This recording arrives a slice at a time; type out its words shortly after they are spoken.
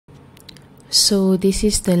So this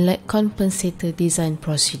is the lag compensator design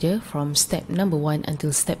procedure from step number 1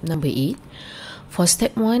 until step number 8. For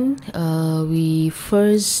step 1, we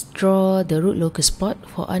first draw the root locus plot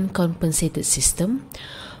for uncompensated system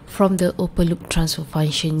from the open loop transfer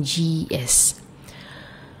function GS.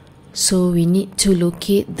 So we need to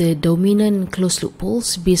locate the dominant closed loop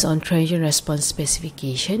poles based on transient response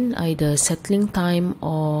specification, either settling time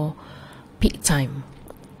or peak time.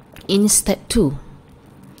 In step 2,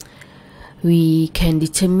 we can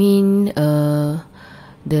determine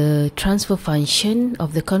the transfer function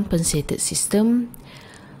of the compensated system,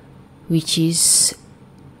 which is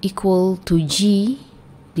equal to G.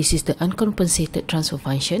 This is the uncompensated transfer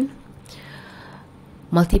function,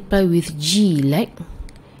 multiply with G lag,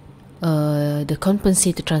 the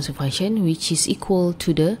compensated transfer function, which is equal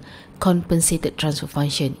to the compensated transfer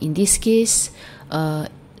function. In this case,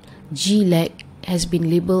 G lag has been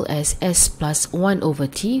labeled as S plus 1 over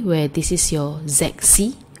T, where this is your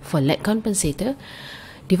ZC for lag compensator,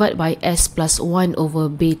 divided by S plus 1 over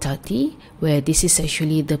beta T, where this is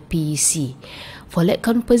actually the PC. For lag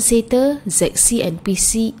compensator, ZC and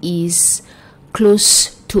PC is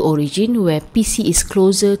close to origin, where PC is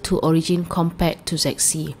closer to origin compared to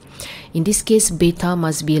ZC. In this case, beta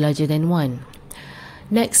must be larger than 1.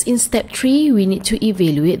 Next, in step 3, we need to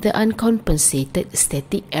evaluate the uncompensated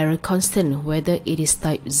static error constant, whether it is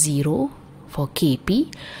type 0 for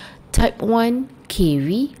Kp, type 1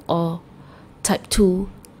 Kv, or type 2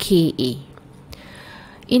 Ka.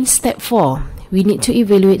 In step 4, we need to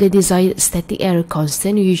evaluate the desired static error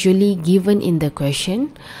constant usually given in the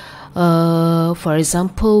question. For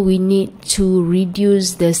example, we need to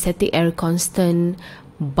reduce the static error constant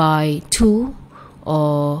by 2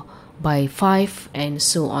 or by 5 and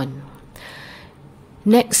so on.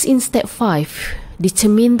 Next, in step 5,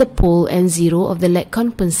 determine the pole N0 of the lag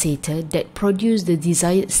compensator that produce the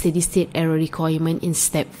desired steady state error requirement in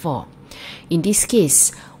step 4. In this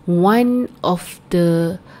case, one of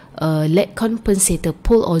the lag compensator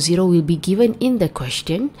pole or 0 will be given in the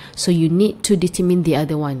question, so you need to determine the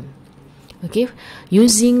other one. Okay,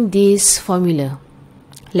 using this formula,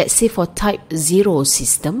 let's say for type 0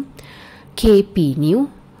 system, Kp new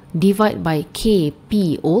divided by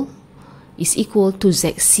Kp old is equal to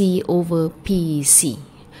Zc over Pc.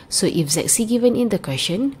 So if Zc given in the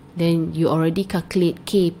question, then you already calculate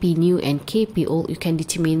Kp new and Kp old, you can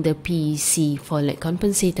determine the Pc for lag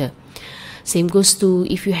compensator. Same goes to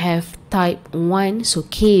if you have type 1, so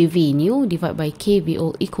Kv new divided by Kv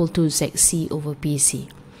old equal to Zc over Pc.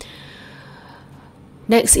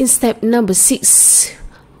 Next, in step number 6,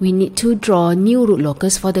 we need to draw new root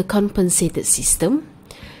locus for the compensated system.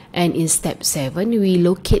 And in step 7, we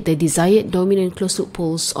locate the desired dominant closed loop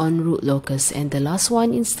poles on root locus. And the last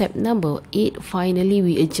one, in step number 8, finally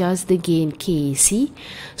we adjust the gain Kc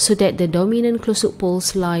so that the dominant closed loop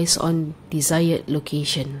poles lies on desired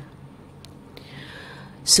location.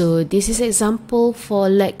 So this is example for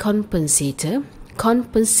lag compensator.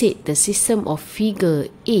 Compensate the system of figure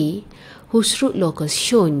A, whose root locus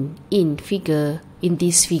shown in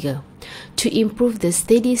this figure, to improve the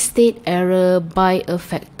steady state error by a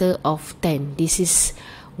factor of 10. This is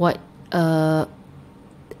what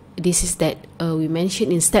we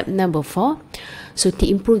mentioned in step number 4. So to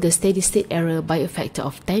improve the steady state error by a factor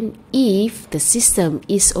of 10 if the system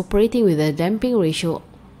is operating with a damping ratio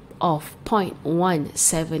of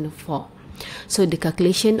 0.174. So the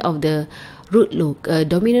calculation of the root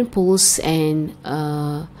dominant poles and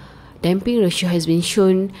damping ratio has been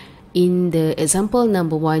shown in the example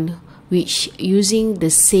number 1, which using the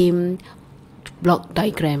same block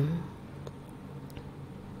diagram.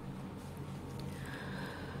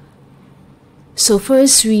 So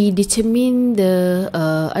first we determine the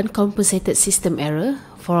uncompensated system error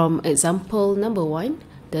from example number 1,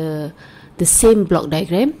 the same block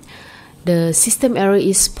diagram. The system error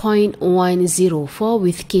is 0.104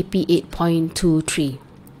 with Kp 8.23.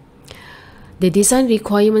 The design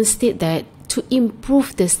requirements state that to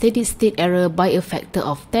improve the steady state error by a factor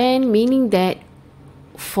of 10, meaning that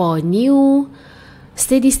for new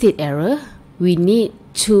steady state error, we need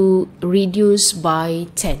to reduce by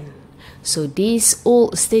 10. So this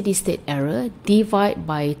old steady state error divide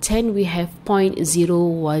by 10, we have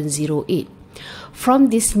 0.0108. From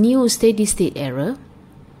this new steady state error,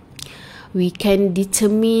 we can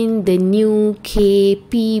determine the new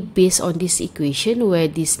Kp based on this equation, where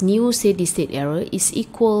this new steady state error is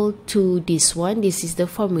equal to this one. This is the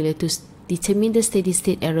formula to determine the steady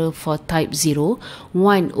state error for type 0,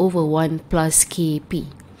 1 over 1 plus Kp.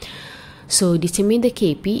 So determine the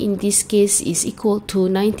Kp in this case is equal to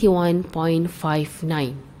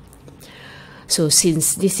 91.59. So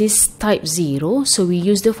since this is type 0, so we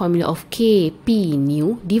use the formula of Kp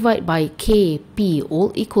new divided by Kp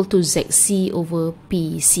old equal to Zc over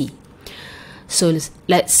Pc. So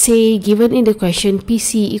let's say given in the question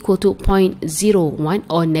PC equal to 0.01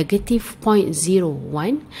 or negative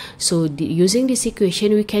 0.01. So using this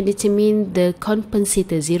equation, we can determine the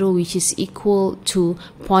compensator 0, which is equal to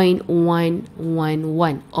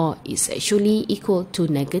 0.111, or it's actually equal to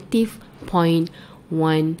negative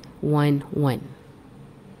 0.111.